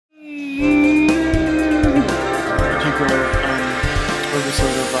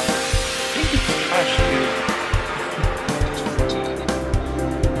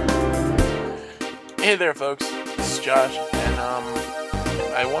folks, this is Josh, and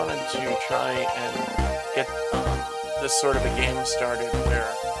I wanted to try and get this sort of a game started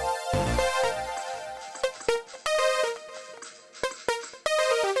where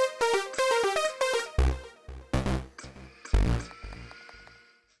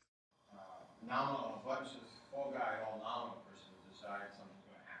nominal, a bunch of four guy, all nominal person decide something's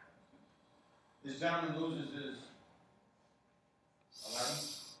going to happen. This gentleman loses his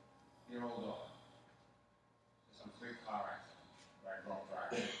 11-year-old daughter. Some freak car accident, right, wrong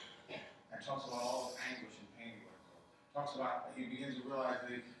drive. And talks about all the anguish and pain he went through. Talks about, he begins to realize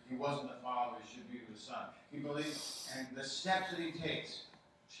that he wasn't the father he should be to his son. He believes, and the steps that he takes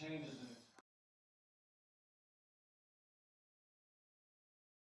changes in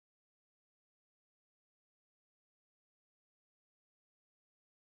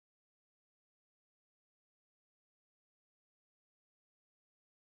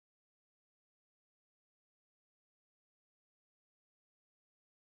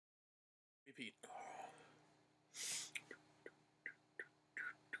repeat.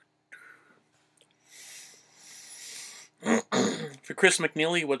 For Chris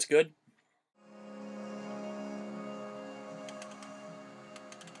McNeely, what's good?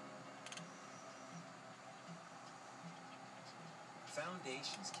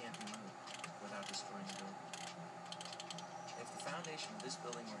 Foundations can't be moved without destroying the building. If the foundation of this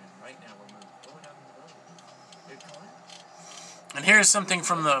building we're in right now were moved, what would happen to the building? It'd collapse. And here's something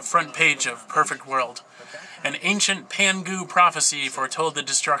from the front page of Perfect World. An ancient Pangu prophecy foretold the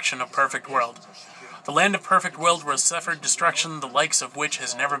destruction of Perfect World. The land of Perfect World will suffer destruction the likes of which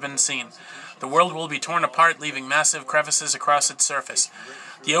has never been seen. The world will be torn apart, leaving massive crevices across its surface.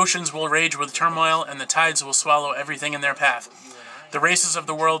 The oceans will rage with turmoil, and the tides will swallow everything in their path. The races of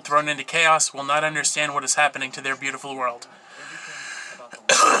the world, thrown into chaos, will not understand what is happening to their beautiful world.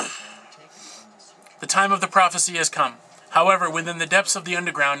 The time of the prophecy has come. However, within the depths of the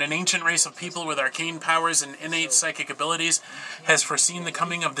underground, an ancient race of people with arcane powers and innate psychic abilities has foreseen the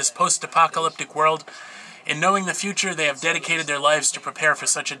coming of this post-apocalyptic world. In knowing the future, they have dedicated their lives to prepare for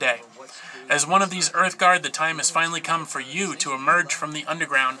such a day. As one of these Earthguard, the time has finally come for you to emerge from the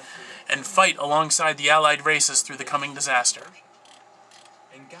underground and fight alongside the allied races through the coming disaster.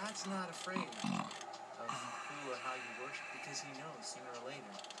 And God's not afraid of who or how you worship, because he knows sooner or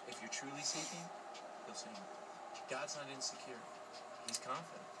later, if you're truly seeking, you'll see him. God's not insecure. He's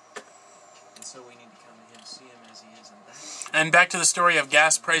confident. And so we need to come to him, see him as he is, and back to the story of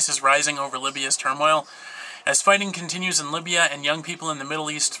gas prices rising over Libya's turmoil. As fighting continues in Libya and young people in the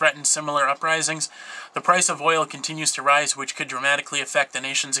Middle East threaten similar uprisings, the price of oil continues to rise, which could dramatically affect the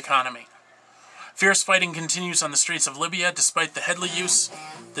nation's economy. Fierce fighting continues on the streets of Libya despite the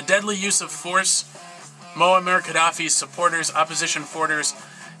deadly use of force. Muammar Gaddafi's supporters, opposition fighters,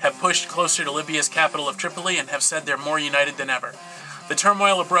 have pushed closer to Libya's capital of Tripoli and have said they're more united than ever. The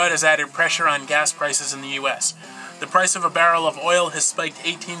turmoil abroad has added pressure on gas prices in the U.S. The price of a barrel of oil has spiked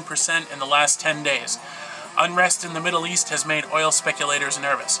 18% in the last 10 days. Unrest in the Middle East has made oil speculators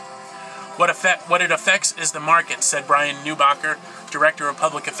nervous. What it affects is the market, said Brian Neubacher, Director of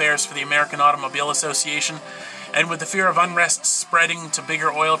Public Affairs for the American Automobile Association, and with the fear of unrest spreading to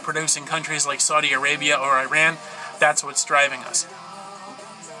bigger oil-producing countries like Saudi Arabia or Iran, that's what's driving us.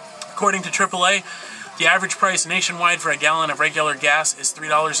 According to AAA, the average price nationwide for a gallon of regular gas is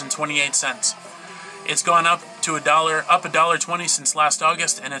 $3.28. It's gone up to $1.20 since last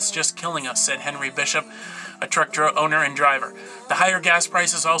August, and it's just killing us, said Henry Bishop, a truck owner and driver. The higher gas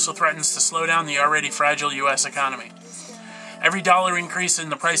prices also threatens to slow down the already fragile U.S. economy. Every dollar increase in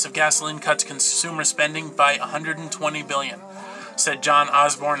the price of gasoline cuts consumer spending by $120 billion, said John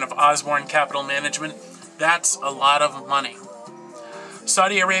Osborne of Osborne Capital Management. That's a lot of money.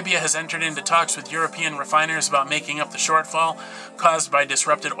 Saudi Arabia has entered into talks with European refiners about making up the shortfall caused by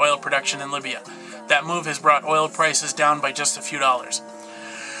disrupted oil production in Libya. That move has brought oil prices down by just a few dollars.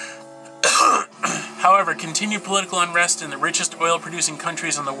 However, continued political unrest in the richest oil-producing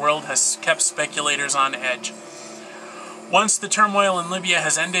countries in the world has kept speculators on edge. Once the turmoil in Libya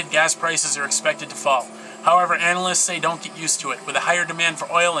has ended, gas prices are expected to fall. However, analysts say don't get used to it. With a higher demand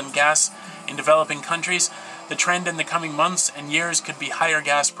for oil and gas in developing countries, the trend in the coming months and years could be higher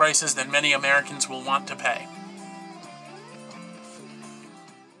gas prices than many Americans will want to pay.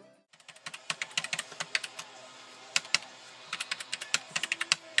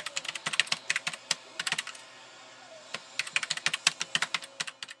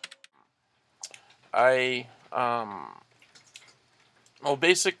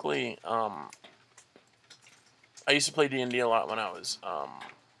 Basically, I used to play D&D a lot when I was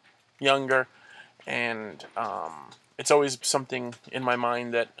younger, and it's always something in my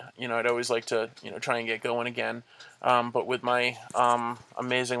mind that, I'd always like to, try and get going again. But with my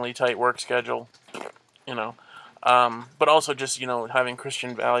amazingly tight work schedule, but also just, having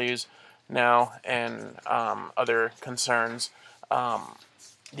Christian values now and other concerns,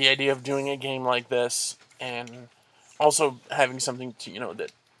 the idea of doing a game like this and also having something to,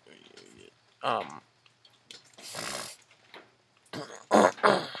 that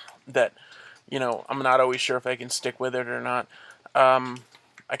that, I'm not always sure if I can stick with it or not.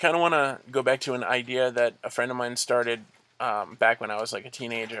 I kind of want to go back to an idea that a friend of mine started back when I was like a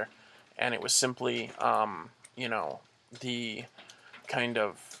teenager, and it was simply, the kind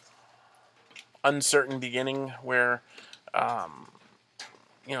of uncertain beginning where,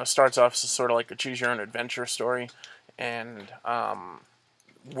 starts off as sort of like a choose-your-own-adventure story, and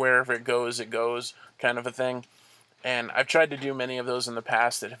wherever it goes kind of a thing. And I've tried to do many of those in the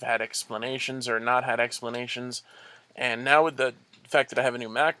past that have had explanations or not had explanations. And now with the fact that I have a new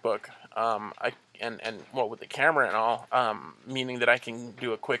MacBook, with the camera and all, meaning that I can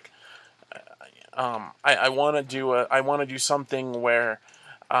do a quick. I want to do something where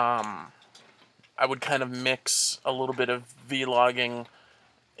I would kind of mix a little bit of vlogging,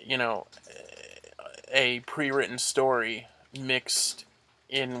 a pre-written story mixed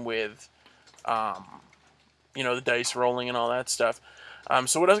in with the dice rolling and all that stuff.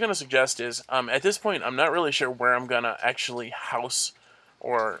 So what I was going to suggest is, at this point, I'm not really sure where I'm going to actually house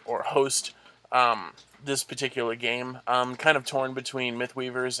or host this particular game. I'm kind of torn between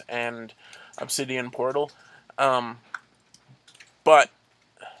Mythweavers and Obsidian Portal. But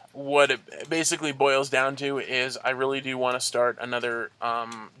what it basically boils down to is I really do want to start another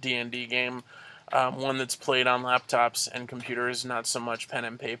D&D game, one that's played on laptops and computers, not so much pen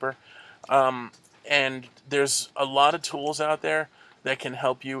and paper. And there's a lot of tools out there that can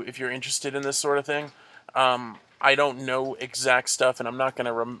help you if you're interested in this sort of thing. I don't know exact stuff, and I'm not going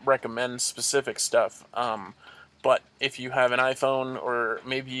to recommend specific stuff. But if you have an iPhone or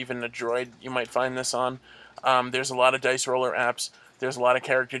maybe even a Droid, you might find this on. There's a lot of dice roller apps. There's a lot of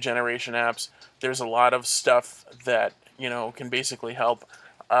character generation apps. There's a lot of stuff that, can basically help.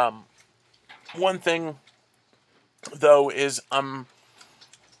 One thing, though, is I'm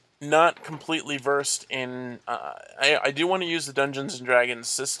not completely versed in. I do want to use the Dungeons and Dragons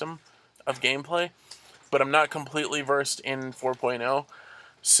system of gameplay, but I'm not completely versed in 4.0.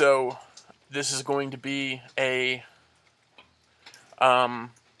 So this is going to be a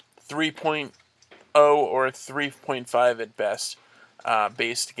 3.0 or 3.5 at best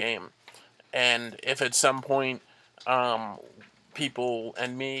based game. And if at some point people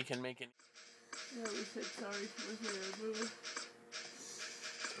and me can make it. Yeah, we said sorry for the movie.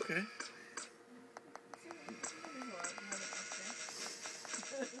 Okay.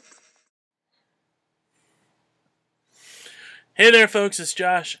 Hey there, folks, it's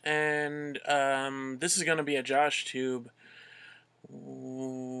Josh, and this is going to be a JoshToob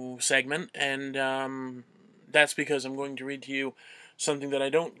segment, and that's because I'm going to read to you something that I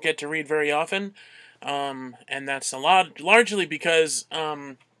don't get to read very often, and that's largely because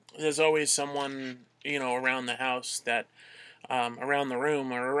there's always someone, around the house that, around the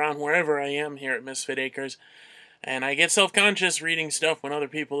room, or around wherever I am here at Misfit Acres, and I get self-conscious reading stuff when other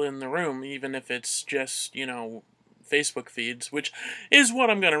people are in the room, even if it's just, Facebook feeds, which is what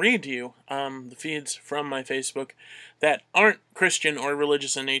I'm going to read to you, the feeds from my Facebook that aren't Christian or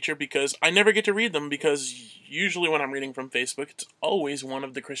religious in nature, because I never get to read them, because usually when I'm reading from Facebook, it's always one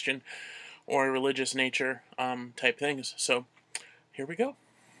of the Christian or religious nature type things. So, here we go.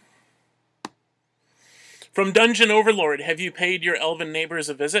 From Dungeon Overlord, have you paid your elven neighbors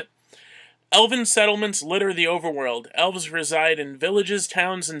a visit? Elven settlements litter the overworld. Elves reside in villages,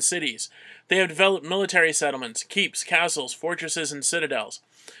 towns, and cities. They have developed military settlements, keeps, castles, fortresses, and citadels.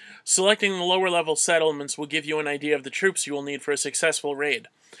 Selecting the lower-level settlements will give you an idea of the troops you will need for a successful raid.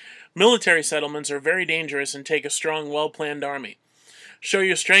 Military settlements are very dangerous and take a strong, well-planned army. Show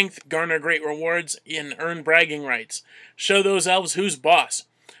your strength, garner great rewards, and earn bragging rights. Show those elves who's boss.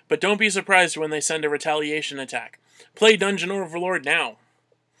 But don't be surprised when they send a retaliation attack. Play Dungeon Overlord now.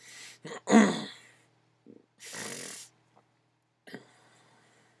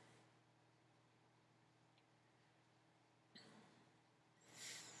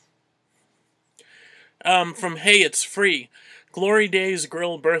 From Hey, It's Free. Glory Days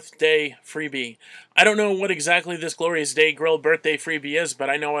Grill Birthday Freebie. I don't know what exactly this Glorious Day Grill Birthday Freebie is, but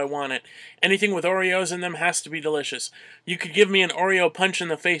I know I want it. Anything with Oreos in them has to be delicious. You could give me an Oreo punch in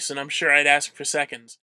the face and I'm sure I'd ask for seconds.